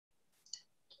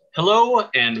Hello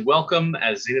and welcome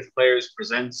as Zenith Players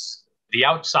presents The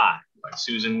Outside by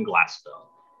Susan Glaspell.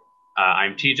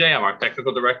 I'm TJ, I'm our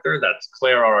technical director. That's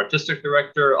Claire, our artistic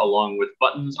director, along with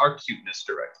Buttons, our cuteness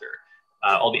director.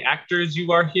 All the actors you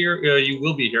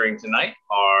will be hearing tonight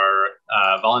are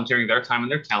volunteering their time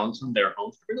and their talents from their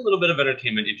homes to bring a little bit of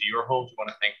entertainment into your homes. We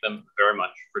want to thank them very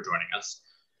much for joining us.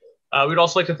 We'd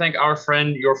also like to thank our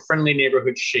friend, Your Friendly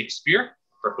Neighborhood Shakespeare,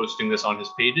 for posting this on his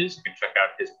pages. You can check out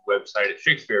his website at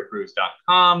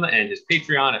shakespeareapproves.com and his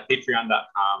Patreon at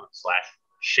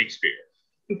patreon.com/Shakespeare.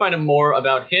 You can find out more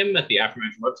about him at the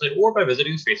aforementioned website or by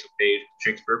visiting his Facebook page,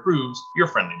 Shakespeare Approves, Your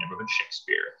Friendly Neighborhood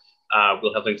Shakespeare.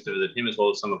 We'll have links to visit him as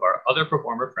well as some of our other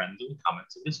performer friends in the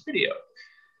comments of this video.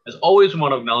 As always, we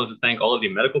want to acknowledge and thank all of the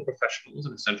medical professionals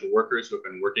and essential workers who have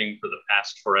been working for the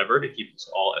past forever to keep us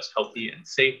all as healthy and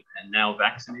safe and now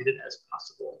vaccinated as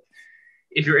possible.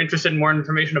 If you're interested in more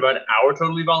information about our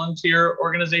totally volunteer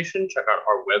organization, check out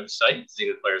our website,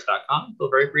 zenithplayers.com. Feel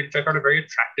very free to check out a very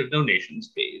attractive donations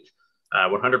page.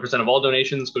 100% of all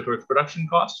donations go towards production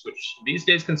costs, which these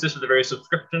days consist of the various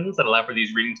subscriptions that allow for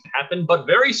these readings to happen, but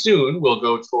very soon will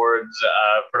go towards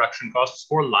production costs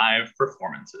for live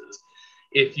performances.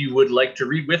 If you would like to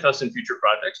read with us in future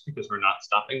projects, because we're not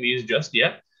stopping these just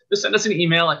yet, just send us an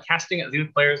email at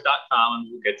casting@zenithplayers.com and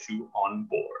we'll get you on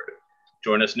board.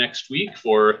 Join us next week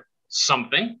for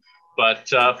something, but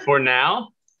for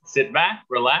now, sit back,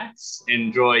 relax,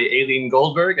 enjoy Aileen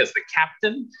Goldberg as the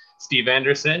captain, Steve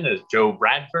Anderson as Joe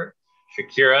Bradford,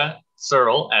 Shakira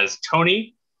Searle as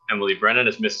Tony, Emily Brennan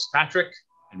as Mrs. Patrick,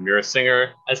 and Mira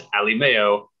Singer as Allie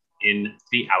Mayo in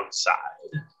The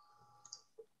Outside.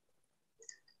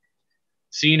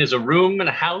 Scene is a room in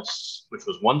a house which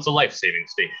was once a life-saving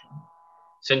station.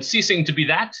 Since ceasing to be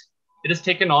that, it has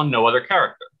taken on no other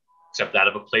character, except that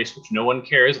of a place which no one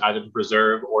cares either to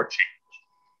preserve or change.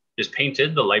 It is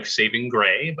painted the life-saving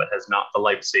gray, but has not the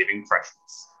life-saving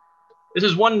freshness. This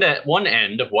is one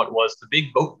end of what was the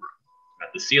big boat room.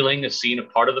 At the ceiling is seen a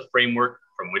part of the framework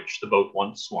from which the boat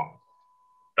once swung.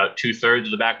 About 2/3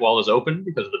 of the back wall is open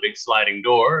because of the big sliding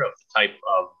door of the type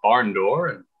of barn door,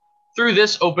 and through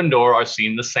this open door are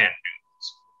seen the sand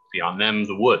dunes. Beyond them,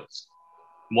 the woods.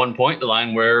 At one point, the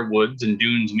line where woods and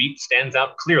dunes meet stands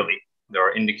out clearly. There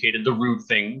are indicated the rude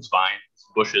things, vines,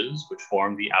 bushes, which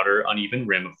form the outer uneven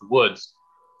rim of the woods,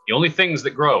 the only things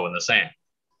that grow in the sand.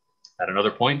 At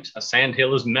another point, a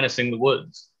sandhill is menacing the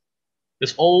woods.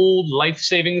 This old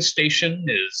life-saving station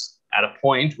is at a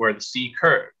point where the sea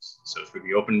curves, so through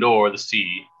the open door, the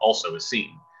sea also is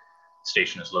seen. The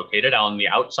station is located on the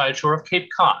outside shore of Cape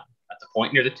Cod, at the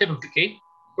point near the tip of the cape,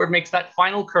 where it makes that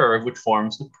final curve which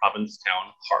forms the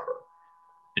Provincetown harbor.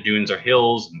 The dunes are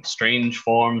hills and strange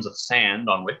forms of sand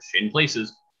on which, in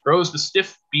places, grows the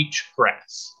stiff beach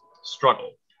grass,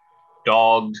 struggle,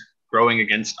 dogged, growing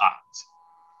against odds.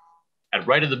 At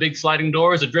right of the big sliding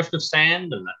door is a drift of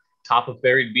sand, and the top of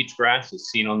buried beach grass is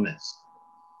seen on this.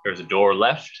 There's a door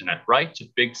left, and at right, a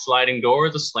big sliding door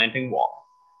is a slanting wall.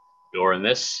 The door in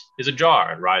this is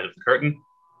ajar at rise of the curtain,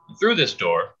 and through this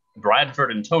door,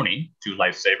 Bradford and Tony, two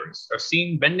lifesavers, are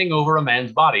seen bending over a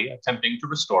man's body, attempting to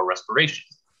restore respiration.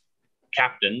 The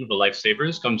captain of the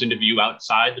lifesavers comes into view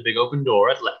outside the big open door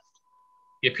at left.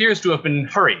 He appears to have been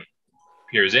hurried,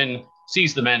 peers in,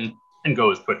 sees the men, and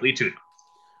goes quickly to them.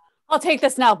 I'll take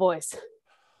this now, boys.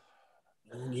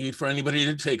 No need for anybody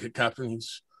to take it, Captain.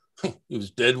 He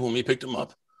was dead when we picked him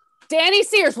up. Danny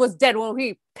Sears was dead when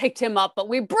we picked him up, but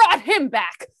we brought him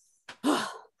back.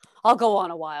 I'll go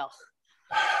on a while.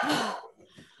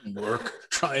 Work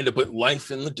trying to put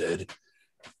life in the dead.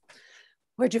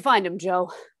 Where'd you find him,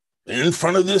 Joe? In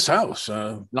front of this house,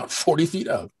 not 40 feet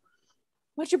out.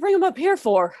 What'd you bring him up here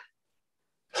for?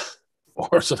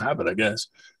 Force of habit, I guess.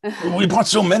 We brought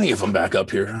so many of them back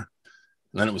up here. And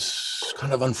then it was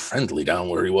kind of unfriendly down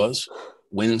where he was.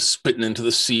 Wind spitting into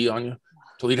the sea on you,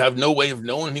 till you'd have no way of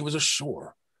knowing he was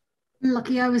ashore.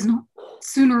 Lucky I was not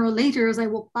sooner or later as I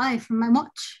walked by from my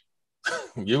watch.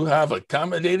 You have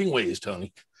accommodating ways,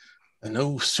 Tony. I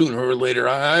know sooner or later,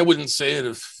 I wouldn't say it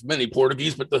of many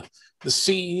Portuguese, but the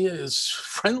sea is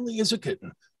friendly as a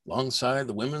kitten alongside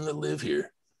the women that live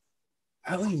here.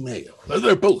 Allie Mayo,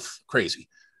 they're both crazy,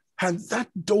 had that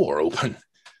door open,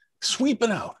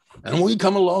 sweeping out. And when we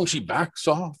come along, she backs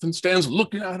off and stands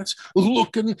looking at us,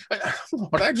 looking.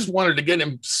 But I just wanted to get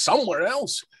him somewhere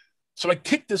else. So I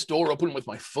kicked this door open with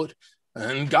my foot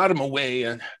and got him away.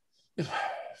 And if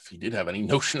he did have any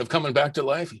notion of coming back to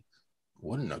life, he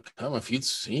wouldn't have come if you'd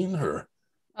seen her.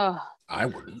 I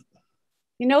wouldn't.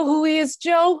 You know who he is,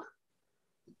 Joe?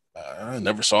 I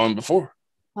never saw him before.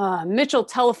 Mitchell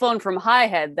telephoned from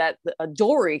Highhead that a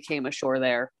dory came ashore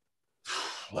there.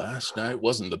 Last night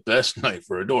wasn't the best night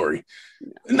for a dory.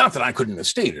 Not that I couldn't have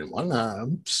stayed in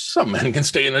one. Some men can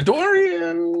stay in a dory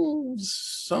and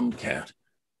some can't.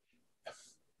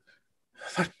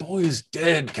 That boy is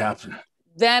dead, Captain.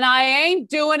 Then I ain't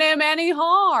doing him any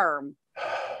harm.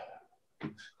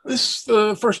 This is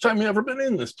the first time you ever been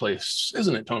in this place,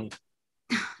 isn't it, Tony?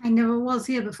 I never was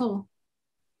here before.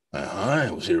 I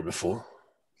was here before.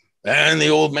 And the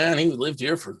old man, he lived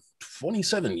here for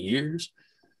 27 years.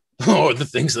 Oh, the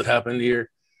things that happened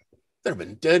here. There have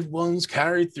been dead ones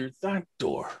carried through that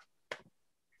door.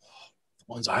 The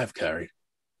ones I've carried.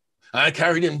 I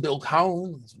carried in Bill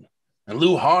Collins and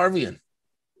Lou Harvey, and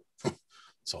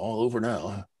it's all over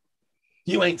now.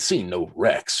 You ain't seen no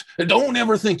wrecks. Don't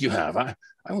ever think you have. I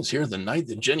was here the night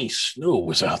that Jenny Snow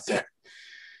was out there.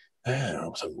 It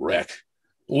was a wreck.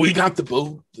 We got the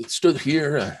boat that stood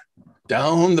here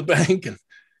down the bank, and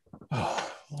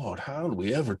oh, Lord, how did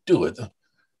we ever do it?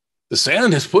 The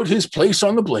sand has put his place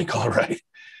on the blink, all right.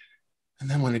 And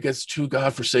then when it gets too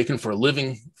godforsaken for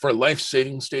a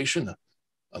life-saving station,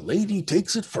 a lady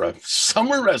takes it for a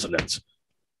summer residence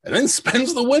and then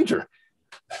spends the winter.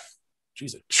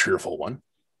 She's a cheerful one.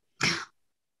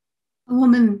 A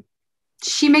woman,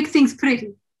 she makes things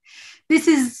pretty. This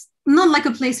is not like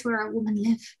a place where a woman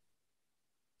lives.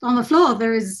 On the floor,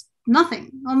 there is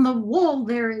nothing. On the wall,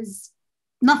 there is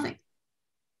nothing.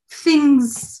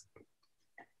 Things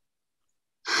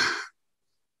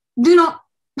do not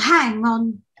hang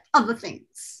on other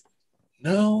things.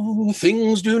 No,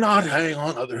 things do not hang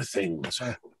on other things.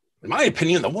 In my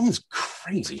opinion, the woman's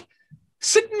crazy.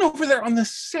 Sitting over there on the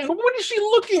sand, what is she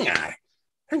looking at?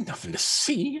 There's nothing to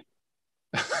see.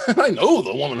 I know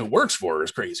the woman who works for her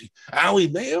is crazy. Allie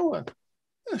Mayo,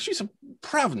 she's a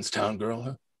Provincetown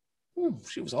girl.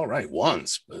 She was all right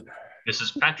once, but...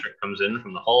 Mrs. Patrick comes in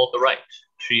from the hall at the right.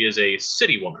 She is a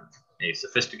city woman, a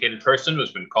sophisticated person who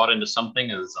has been caught into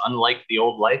something as unlike the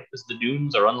old life as the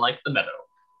dunes are unlike the meadow.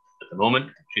 At the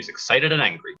moment, she's excited and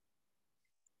angry.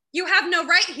 You have no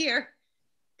right here.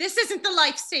 This isn't the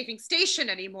life-saving station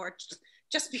anymore,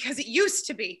 just because it used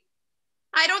to be.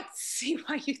 I don't see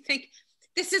why you think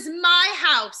this is my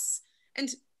house, and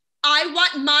I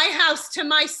want my house to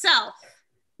myself.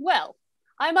 Well,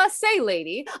 I must say,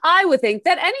 lady, I would think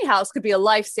that any house could be a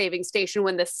life-saving station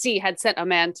when the sea had sent a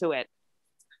man to it.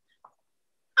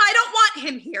 I don't want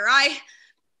him here. I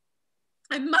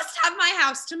must have my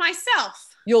house to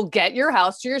myself. You'll get your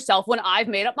house to yourself when I've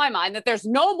made up my mind that there's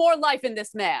no more life in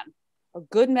this man. A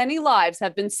good many lives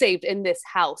have been saved in this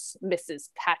house, Mrs.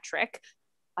 Patrick.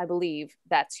 I believe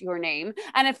that's your name.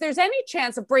 And if there's any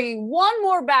chance of bringing one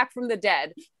more back from the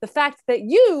dead, the fact that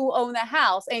you own the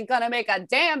house ain't gonna make a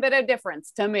damn bit of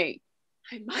difference to me.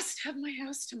 I must have my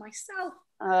house to myself.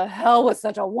 Hell with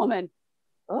such a woman.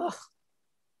 Ugh.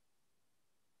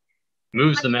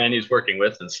 Moves the man he's working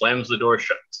with and slams the door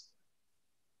shut.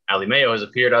 Allie Mayo has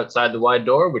appeared outside the wide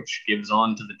door, which gives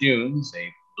on to the dunes, a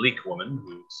bleak woman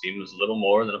who seems little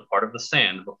more than a part of the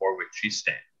sand before which she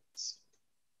stands.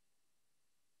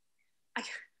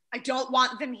 I don't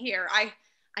want them here. I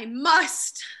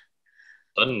must.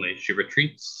 Suddenly, she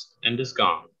retreats and is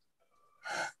gone.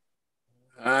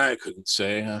 I couldn't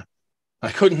say,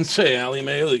 Allie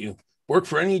Mayo, that you work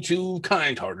for any too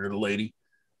kind-hearted lady.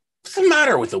 What's the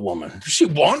matter with the woman? Does she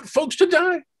want folks to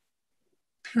die?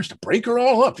 Appears to break her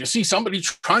all up. You see somebody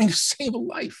trying to save a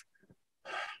life.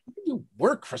 What do you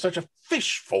work for such a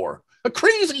fish for? A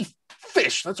crazy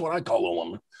fish, that's what I call a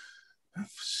woman.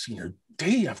 I've seen her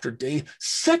day after day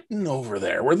sitting over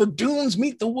there where the dunes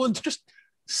meet the woods, just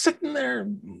sitting there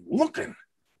looking.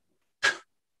 I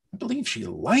believe she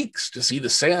likes to see the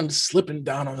sand slipping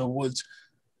down on the woods.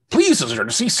 Pleases her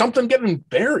to see something getting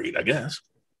buried, I guess.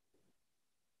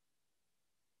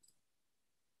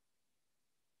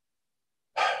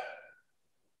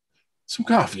 Some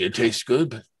coffee, it tastes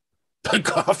good, but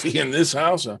coffee in this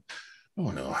house, oh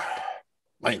no,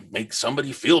 might make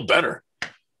somebody feel better.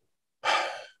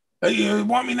 Hey, you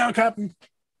want me now, Captain?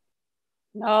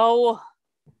 No.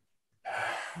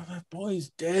 Oh, that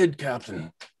boy's dead,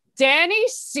 Captain. Danny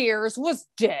Sears was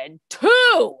dead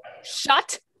too.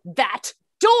 Shut that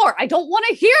door. I don't want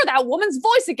to hear that woman's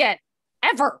voice again,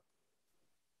 ever.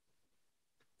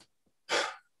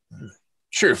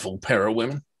 Cheerful pair of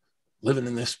women living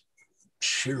in this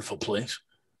cheerful place.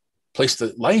 A place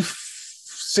that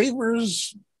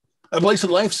lifesavers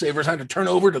had to turn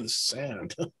over to the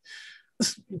sand.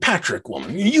 This Patrick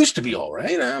woman used to be all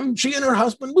right. She and her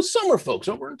husband was summer folks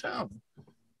over in town.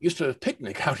 Used to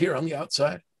picnic out here on the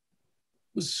outside.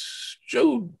 It was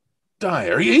Joe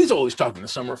Dyer. He's always talking to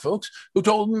summer folks who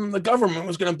told him the government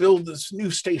was going to build this new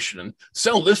station and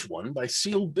sell this one by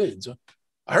sealed bids.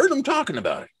 I heard them talking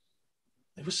about it.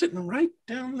 They were sitting right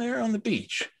down there on the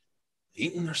beach,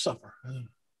 eating their supper. I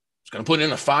was going to put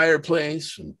in a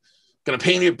fireplace and going to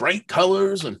paint it bright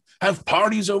colors and have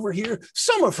parties over here.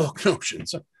 Summer folk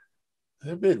notions.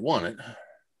 I bid want it.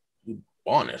 You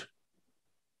want it.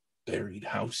 Buried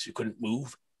house you couldn't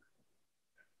move.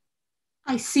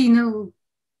 I see no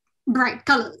bright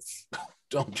colors.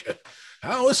 Don't you?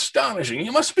 How astonishing.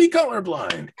 You must be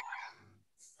colorblind.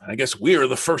 I guess we're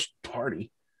the first party.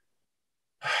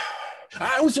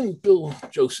 I was in Bill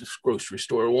Joseph's grocery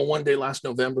store one day last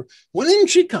November when in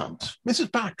she comes,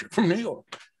 Mrs. Patrick from New York.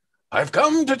 I've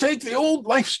come to take the old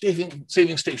life-saving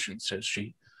station, says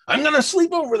she. I'm going to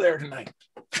sleep over there tonight.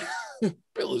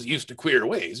 Bill is used to queer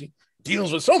ways. He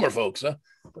deals with summer folks, huh?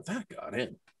 But that got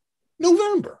in.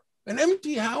 November, an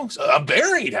empty house, a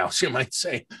buried house, you might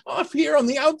say, off here on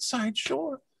the outside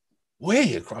shore,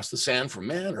 way across the sand from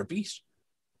man or beast.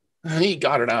 And he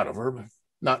got it out of her, but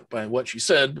not by what she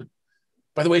said, but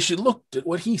by the way she looked at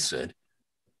what he said,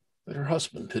 that her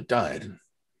husband had died, and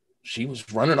she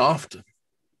was running off to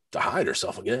hide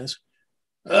herself, I guess.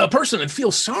 A person would feel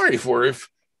sorry for her if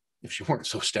she weren't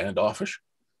so standoffish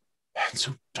and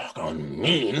so doggone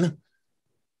mean.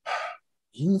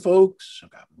 Mean folks have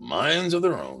got minds of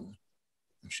their own.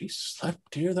 And she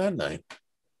slept here that night.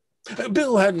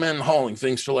 Bill had men hauling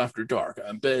things till after dark,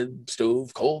 a bed,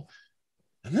 stove, coal.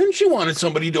 And then she wanted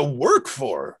somebody to work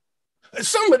for her.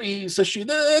 Somebody, says she,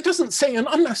 that doesn't say an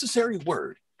unnecessary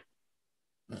word.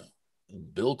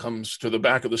 Bill comes to the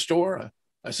back of the store.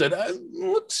 I said,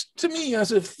 looks to me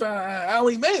as if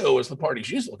Allie Mayo is the party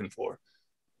she's looking for.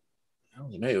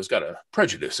 Allie Mayo's got a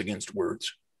prejudice against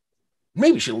words.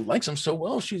 Maybe she likes him so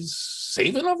well she's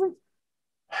saving of him.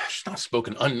 She's not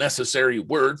spoken unnecessary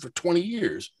word for 20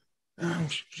 years.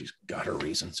 She's got her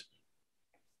reasons.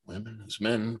 Women as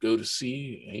men go to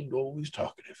see ain't always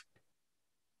talkative.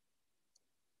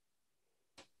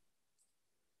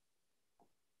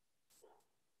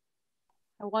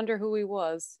 I wonder who he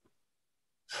was.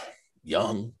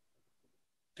 Young.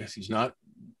 Guess he's not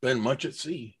been much at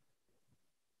sea.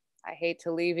 I hate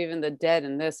to leave even the dead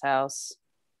in this house,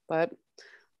 but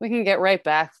we can get right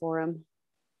back for him.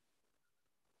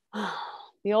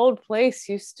 The old place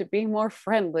used to be more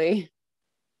friendly.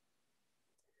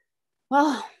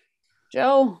 Well,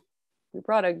 Joe, we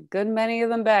brought a good many of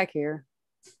them back here.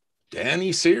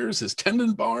 Danny Sears is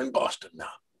tending bar in Boston now.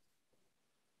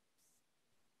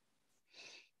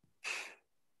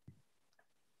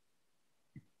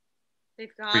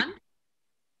 They've gone?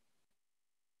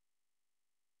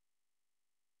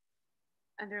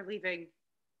 And they're leaving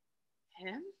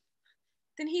him?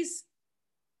 Then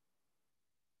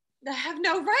they have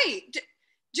no right,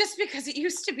 just because it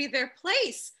used to be their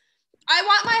place. I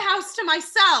want my house to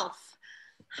myself.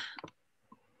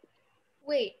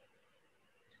 Wait.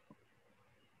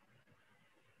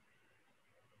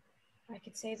 I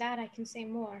could say that, I can say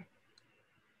more.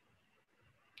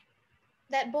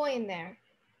 That boy in there,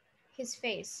 his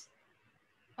face,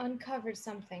 uncovered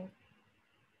something.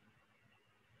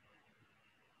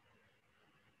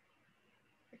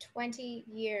 For 20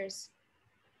 years,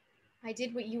 I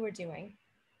did what you were doing.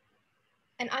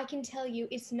 And I can tell you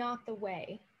it's not the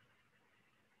way.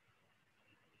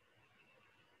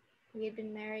 We had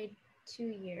been married 2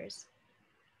 years.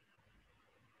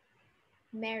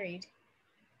 Married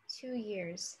 2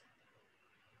 years.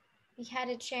 He had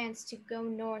a chance to go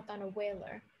north on a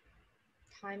whaler.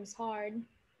 Time's hard.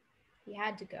 He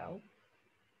had to go.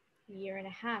 A year and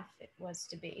a half it was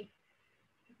to be.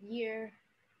 A year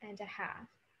and a half.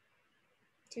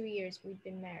 2 years we'd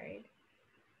been married.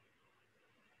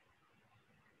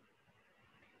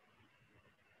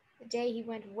 The day he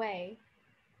went away,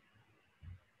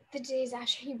 the days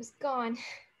after he was gone,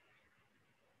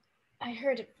 I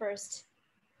heard it first.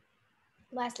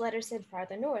 Last letter said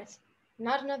farther north.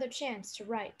 Not another chance to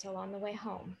write till on the way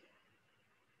home.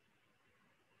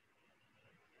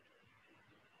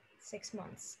 6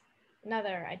 months.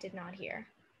 Another I did not hear.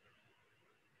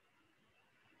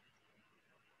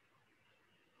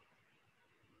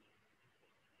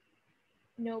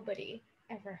 Nobody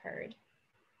ever heard.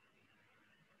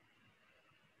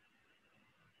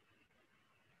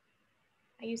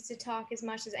 I used to talk as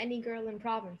much as any girl in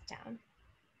Provincetown.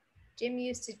 Jim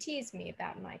used to tease me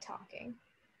about my talking.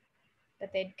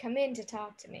 But they'd come in to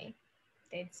talk to me.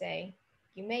 They'd say,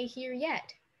 "You may hear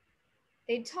yet."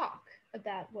 They'd talk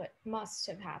about what must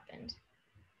have happened.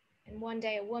 And one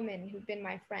day a woman who'd been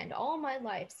my friend all my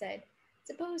life said,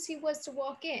 "Suppose he was to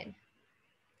walk in."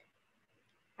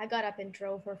 I got up and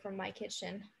drove her from my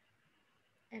kitchen.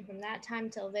 And from that time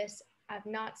till this, I've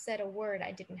not said a word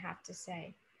I didn't have to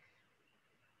say.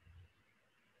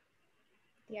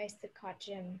 The ice that caught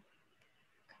Jim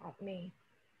caught me.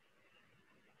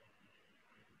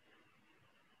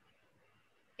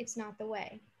 It's not the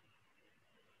way.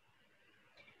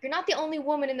 You're not the only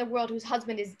woman in the world whose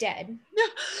husband is dead.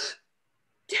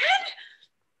 Dead?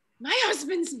 My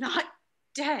husband's not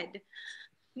dead.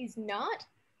 He's not?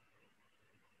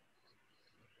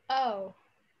 Oh.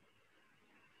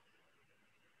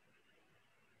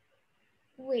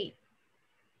 Wait.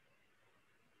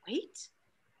 Wait?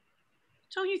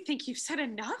 Don't you think you've said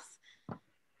enough?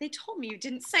 They told me you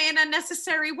didn't say an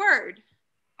unnecessary word.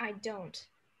 I don't.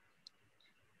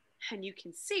 And you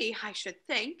can see, I should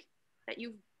think, that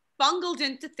you've bungled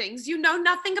into things you know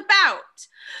nothing about.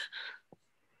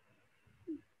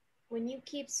 When you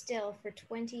keep still for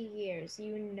 20 years,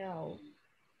 you know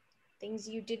things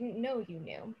you didn't know you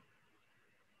knew.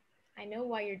 I know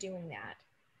why you're doing that.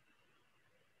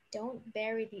 Don't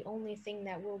bury the only thing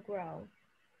that will grow.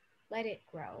 Let it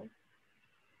grow.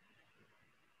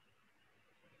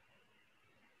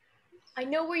 I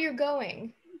know where you're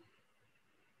going.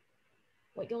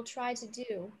 What you'll try to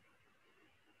do.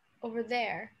 Over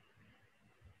there.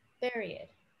 Bury it.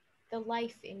 The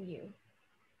life in you.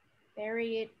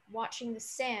 Bury it watching the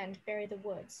sand bury the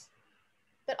woods.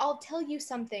 But I'll tell you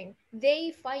something.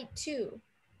 They fight too.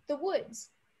 The woods.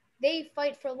 They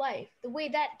fight for life, the way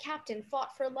that captain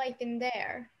fought for life in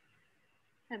there.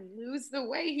 And lose the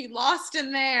way he lost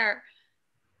in there.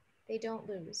 They don't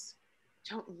lose.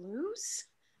 Don't lose?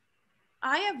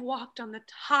 I have walked on the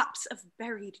tops of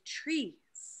buried trees.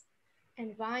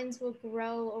 And vines will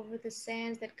grow over the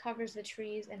sand that covers the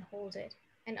trees and hold it.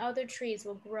 And other trees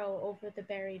will grow over the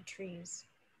buried trees.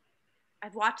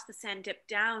 I've watched the sand dip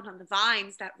down on the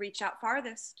vines that reach out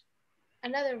farthest.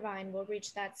 Another vine will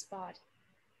reach that spot.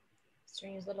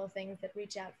 Strange little things that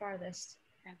reach out farthest.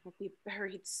 And will be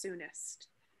buried soonest.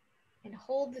 And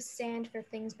hold the sand for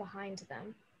things behind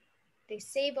them. They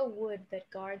save a wood that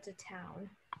guards a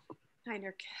town.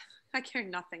 I care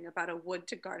nothing about a wood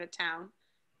to guard a town.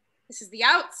 This is the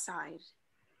outside.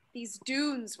 These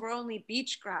dunes where only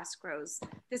beach grass grows.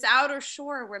 This outer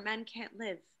shore where men can't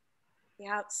live. The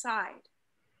outside.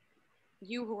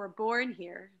 You who were born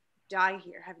here, die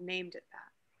here, have named it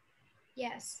that.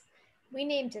 Yes, we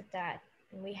named it that,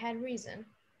 and we had reason.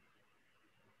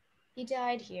 He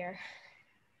died here,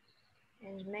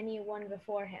 and many a one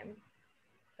before him,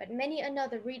 but many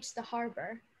another reached the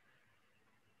harbor.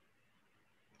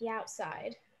 The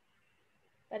outside,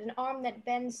 but an arm that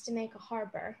bends to make a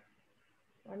harbor,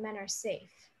 where men are safe.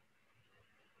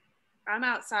 I'm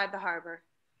outside the harbor,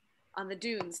 on the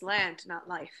dunes, land, not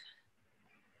life.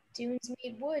 Dunes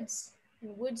meet woods,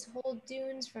 and woods hold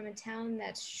dunes from a town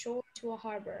that's shore to a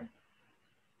harbor.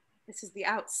 This is the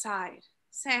outside,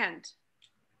 sand.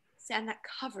 Sand that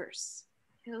covers,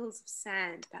 hills of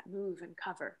sand that move and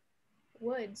cover.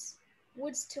 Woods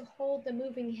to hold the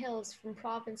moving hills from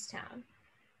Provincetown.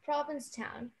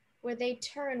 Provincetown, where they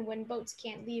turn when boats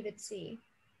can't leave at sea.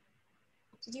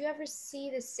 Did you ever see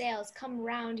the sails come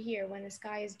round here when the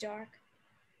sky is dark?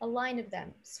 A line of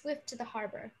them, swift to the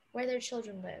harbor, where their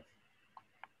children live.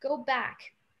 Go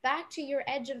back to your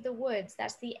edge of the woods.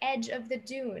 That's the edge of the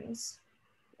dunes.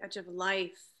 The edge of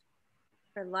life,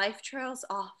 where life trails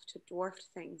off to dwarfed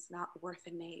things not worth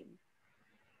a name.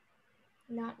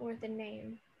 Not worth a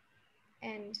name.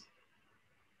 And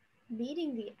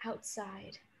meeting the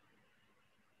outside.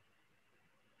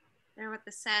 They're what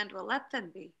the sand will let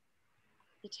them be.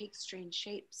 They take strange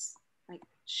shapes, like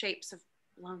shapes of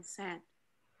blown sand.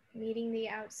 Meeting the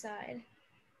outside.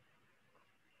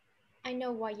 I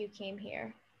know why you came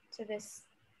here, to this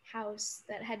house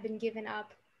that had been given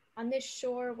up, on this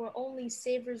shore where only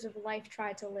savers of life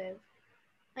try to live.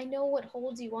 I know what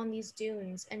holds you on these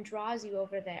dunes and draws you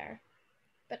over there.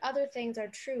 But other things are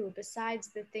true besides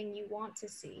the thing you want to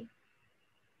see.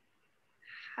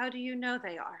 How do you know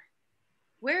they are?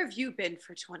 Where have you been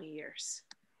for 20 years?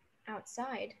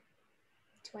 Outside.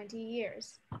 20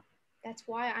 years. That's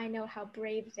why I know how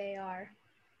brave they are.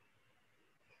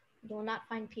 You will not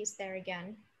find peace there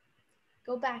again.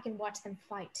 Go back and watch them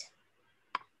fight.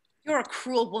 You're a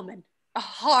cruel woman, a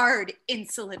hard,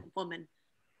 insolent woman.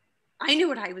 I knew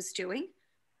what I was doing.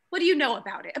 What do you know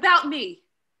about it, about me?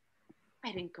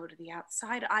 I didn't go to the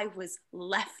outside. I was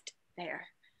left there.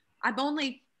 I'm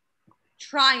only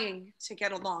trying to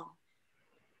get along.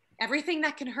 Everything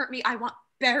that can hurt me, I want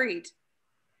buried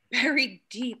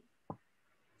deep.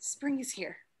 Spring is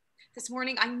here. This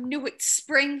morning, I knew it.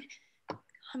 Spring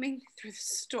coming through the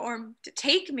storm to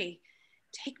take me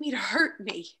to hurt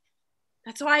me.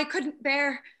 That's why I couldn't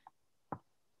bear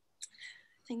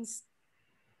things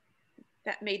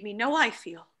that made me know I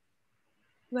feel.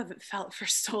 You haven't felt for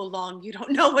so long. You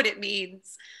don't know what it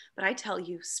means. But I tell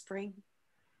you, spring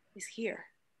is here.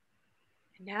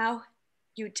 And now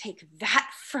you would take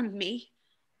that from me,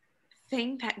 the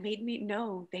thing that made me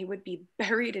know they would be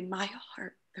buried in my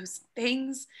heart, those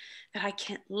things that I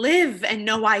can't live and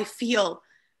know I feel.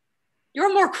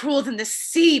 You're more cruel than the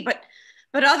sea, but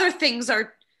other things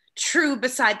are true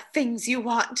beside things you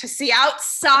want to see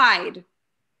outside.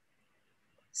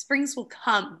 Springs will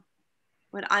come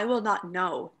when I will not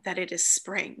know that it is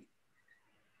spring.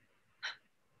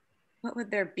 What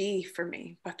would there be for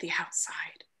me but the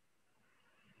outside?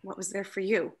 What was there for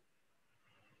you?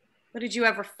 What did you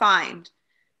ever find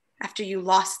after you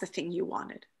lost the thing you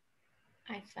wanted?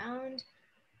 I found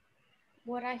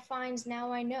what I find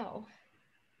now I know,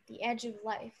 the edge of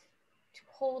life, to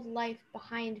hold life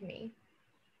behind me.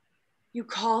 You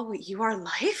call what you are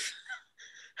life?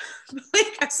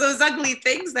 Like those ugly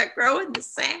things that grow in the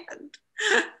sand.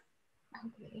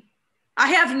 Ugly. I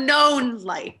have known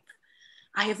life.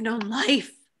 I have known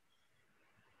life.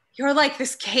 You're like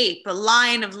this cape, a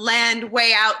line of land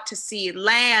way out to sea.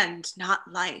 Land, not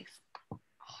life. A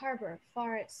harbor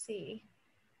far at sea.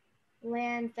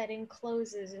 Land that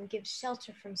encloses and gives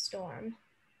shelter from storm.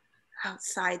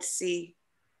 Outside sea,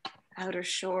 outer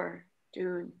shore,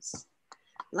 dunes.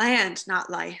 Land, not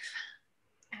life.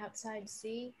 Outside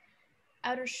sea,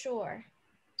 outer shore,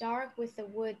 dark with the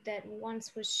wood that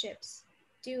once was ships.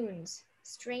 Dunes,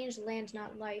 strange land,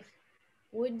 not life.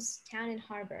 Woods, town, and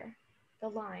harbor. The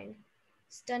line,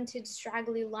 stunted,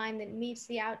 straggly line that meets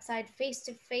the outside face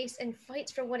to face and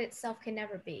fights for what itself can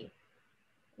never be.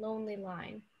 Lonely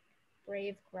line,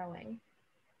 brave growing.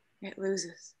 It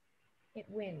loses. It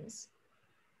wins.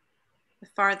 The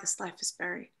farthest life is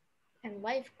buried. And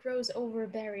life grows over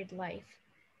buried life.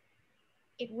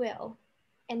 It will.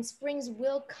 And springs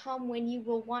will come when you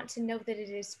will want to know that it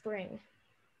is spring.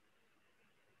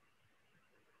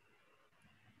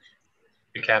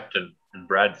 The captain and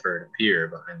Bradford appear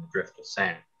behind the drift of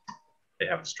sand. They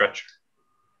have a stretcher.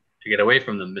 To get away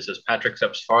from them, Mrs. Patrick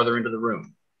steps farther into the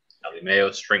room. Ellie Mayo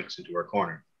shrinks into her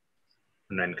corner.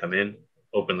 The men come in,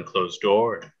 open the closed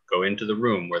door, and go into the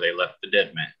room where they left the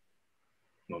dead man.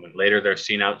 A moment later, they're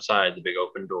seen outside the big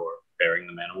open door, bearing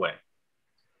the men away.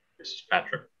 Mrs.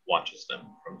 Patrick watches them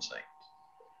from sight.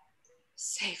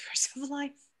 Savers of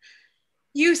life.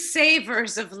 You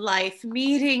savers of life,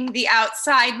 meeting the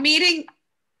outside, meeting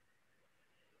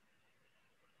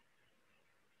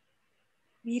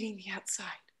the outside.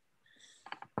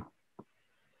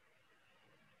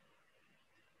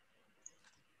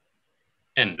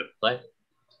 End of play.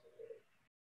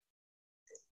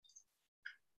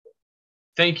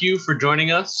 Thank you for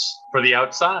joining us for The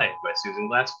Outside by Susan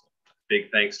Glaspell.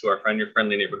 Big thanks to our friend, your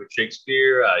friendly neighborhood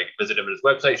Shakespeare. You can visit him at his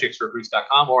website,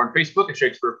 shakespeareproves.com, or on Facebook at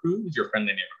Shakespeare Proves, your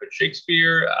friendly neighborhood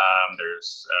Shakespeare.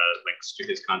 There's links to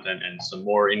his content and some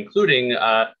more, including,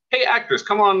 hey actors,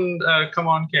 come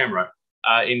on camera,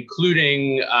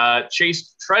 including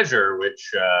Chaste Treasure,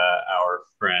 which our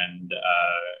friend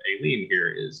Aileen here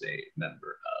is a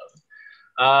member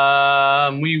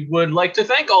of. We would like to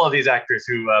thank all of these actors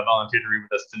who volunteered to read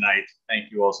with us tonight.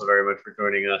 Thank you all so very much for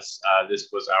joining us. This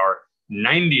was our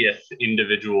 90th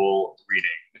individual reading,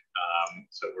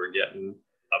 so we're getting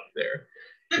up there.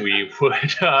 We would,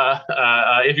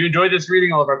 if you enjoyed this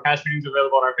reading, all of our past readings are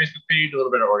available on our Facebook page, a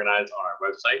little bit organized on our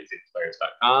website,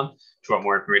 zenithplayers.com. If you want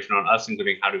more information on us,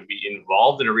 including how to be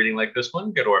involved in a reading like this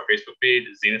one, go to our Facebook page,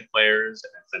 Zenith Players,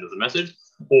 and send us a message,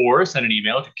 or send an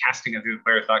email to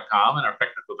casting@zenithplayers.com, and our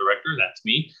technical director, that's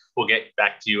me, will get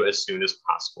back to you as soon as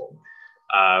possible.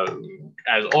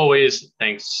 As always,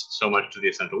 thanks so much to the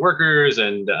essential workers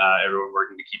and everyone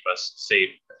working to keep us safe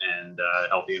and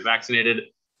healthy and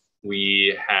vaccinated.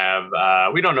 We have,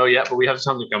 we don't know yet, but we have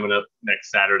something coming up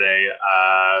next Saturday,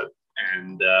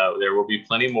 and there will be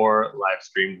plenty more live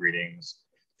streamed readings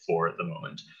for the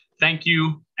moment. Thank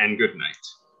you and good night.